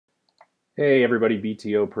Hey everybody,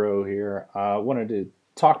 BTO Pro here. I wanted to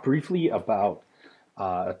talk briefly about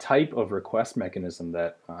a type of request mechanism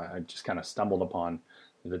that I just kind of stumbled upon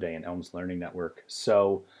the other day in Elms Learning Network.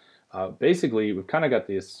 Basically, we've kind of got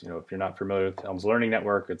this, if you're not familiar with Elms Learning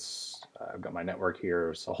Network, I've got my network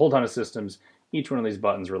here. It's a whole ton of systems. Each one of these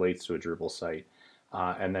buttons relates to a Drupal site.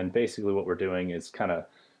 And then basically what we're doing is kind of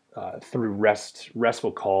through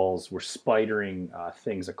RESTful calls, we're spidering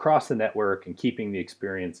things across the network and keeping the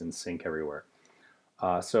experience in sync everywhere.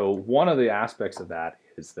 So one of the aspects of that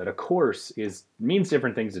is that a course means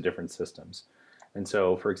different things to different systems. And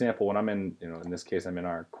so, for example, when I'm in this case, I'm in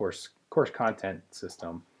our course content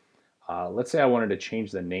system. Let's say I wanted to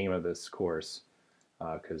change the name of this course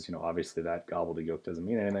because obviously that gobbledygook doesn't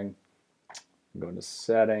mean anything. I'm going to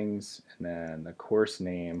settings and then the course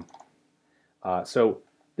name. So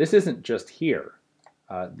this isn't just here.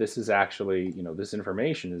 This is actually, this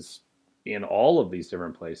information is in all of these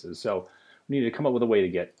different places. So we need to come up with a way to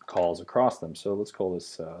get calls across them. So let's call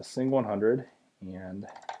this Sing 100 and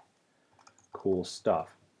cool stuff.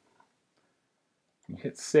 You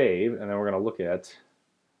hit save, and then we're going to look at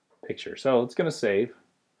picture. So it's going to save.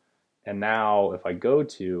 And now if I go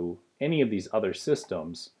to any of these other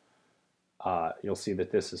systems, you'll see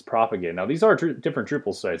that this is propagated. Now these are different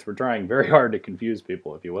Drupal sites. We're trying very hard to confuse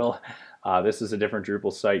people, if you will. This is a different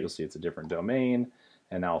Drupal site. You'll see it's a different domain.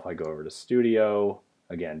 And now if I go over to Studio,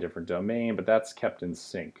 again, different domain, but that's kept in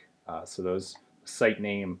sync. So those site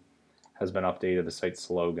name has been updated. The site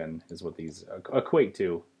slogan is what these equate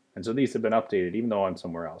to. And so these have been updated even though I'm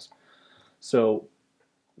somewhere else. So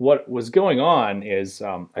what was going on is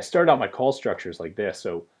I started out my call structures like this.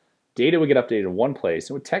 So data would get updated in one place.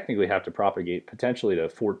 It would technically have to propagate potentially to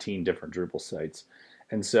 14 different Drupal sites.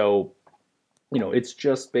 And so, it's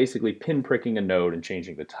just basically pinpricking a node and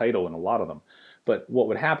changing the title in a lot of them. But what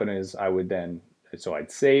would happen is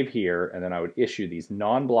I'd save here, and then I would issue these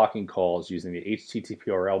non-blocking calls using the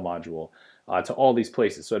HTTPRL module to all these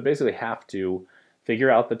places. So I'd basically have to figure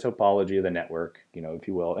out the topology of the network, if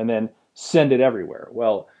you will, and then send it everywhere.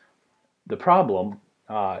 Well, the problem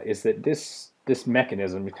is that this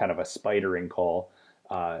mechanism, kind of a spidering call,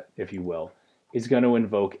 if you will, is going to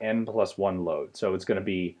invoke n+1 load. So it's going to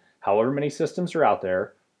be however many systems are out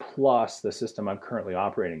there plus the system I'm currently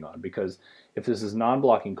operating on. Because if this is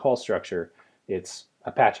non-blocking call structure, it's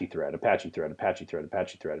Apache thread, Apache thread, Apache thread,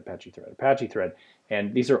 Apache thread, Apache thread, Apache thread,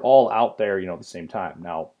 and these are all out there, at the same time.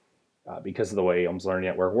 Now, because of the way ELMS Learning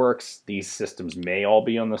Network works, these systems may all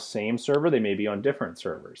be on the same server. They may be on different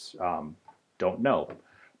servers. Don't know.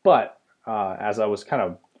 But as I was kind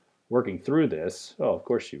of working through this, of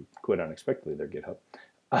course you quit unexpectedly there,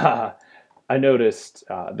 GitHub. I noticed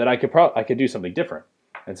that I could do something different.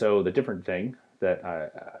 And so the different thing that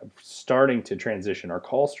I'm starting to transition our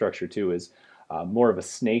call structure to is more of a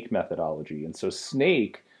snake methodology. And so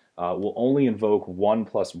snake will only invoke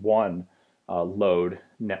 1+1 load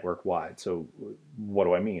network wide. So what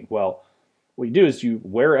do I mean? Well, what you do is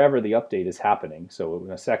wherever the update is happening, so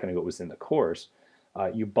a second ago it was in the course,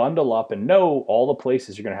 you bundle up and know all the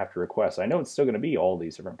places you're going to have to request. I know it's still going to be all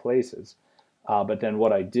these different places, but then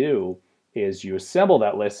what I do is you assemble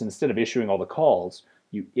that list. Instead of issuing all the calls,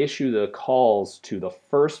 you issue the calls to the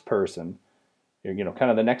first person,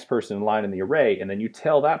 kind of the next person in line in the array, and then you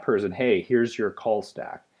tell that person, hey, here's your call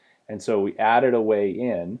stack. And so we added a way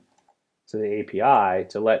in to the API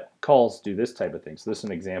to let calls do this type of thing. So this is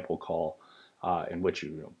an example call in which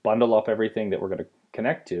you bundle up everything that we're going to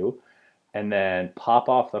connect to, and then pop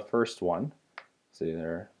off the first one. See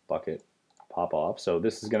there, bucket, pop off. So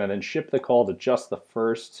this is going to then ship the call to just the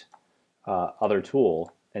first other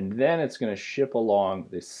tool, and then it's going to ship along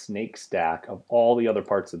this snake stack of all the other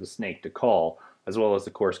parts of the snake to call, as well as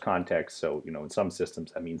the course context. So, in some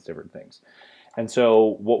systems that means different things. And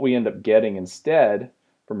so what we end up getting instead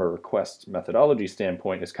from a request methodology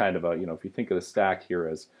standpoint is kind of a, if you think of the stack here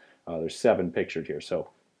as there's 7 pictured here. So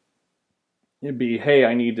it'd be, hey,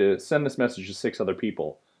 I need to send this message to 6 other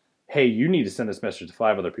people. Hey, you need to send this message to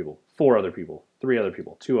 5 other people, 4 other people, 3 other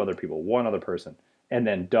people, 2 other people, 1 other person, and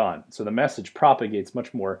then done. So the message propagates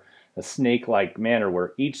much more a snake-like manner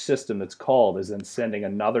where each system that's called is then sending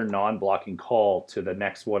another non-blocking call to the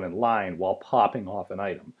next one in line while popping off an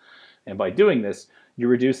item. And by doing this, you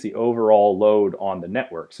reduce the overall load on the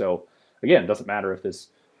network. So again, it doesn't matter if this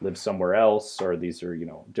lives somewhere else or these are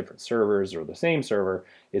different servers or the same server.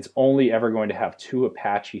 It's only ever going to have 2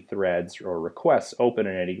 Apache threads or requests open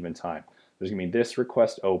at any given time. There's going to be this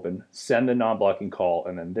request open, send a non-blocking call,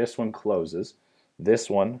 and then this one closes. This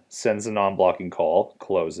one sends a non-blocking call,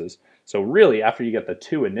 closes. So really, after you get the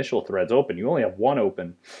 2 initial threads open, you only have 1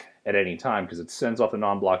 open at any time because it sends off the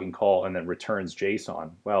non-blocking call and then returns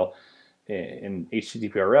JSON. Well, in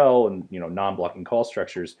HTTPRL and non-blocking call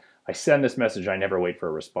structures, I send this message, I never wait for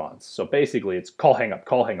a response. So basically it's call, hang up,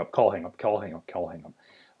 call, hang up, call, hang up, call, hang up, call, hang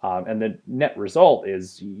up. And the net result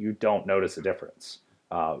is you don't notice a difference.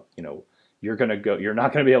 You're not going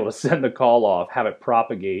to be able to send the call off, have it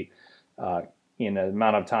propagate in an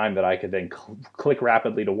amount of time that I could then click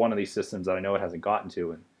rapidly to one of these systems that I know it hasn't gotten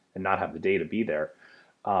to and not have the data be there.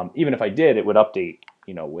 Even if I did, it would update,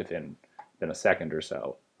 within a second or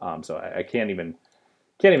so. So I can't even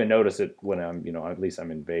notice it when I'm, at least I'm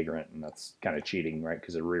in Vagrant, and that's kind of cheating, right?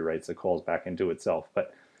 Because it rewrites the calls back into itself.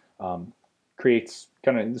 But creates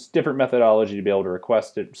kind of this different methodology to be able to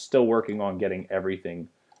request it. Still working on getting everything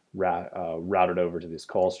routed over to this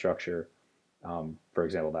call structure. For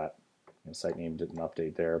example, that site name didn't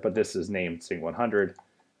update there, but this is named Sing100,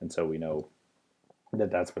 and so we know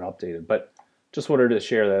that that's been updated. But just wanted to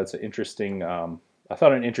share that it's an interesting. I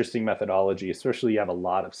thought an interesting methodology, especially you have a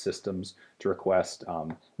lot of systems to request,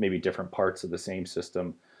 maybe different parts of the same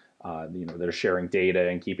system. They're sharing data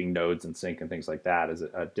and keeping nodes in sync and things like that is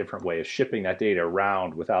a different way of shipping that data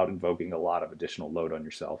around without invoking a lot of additional load on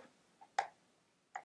yourself.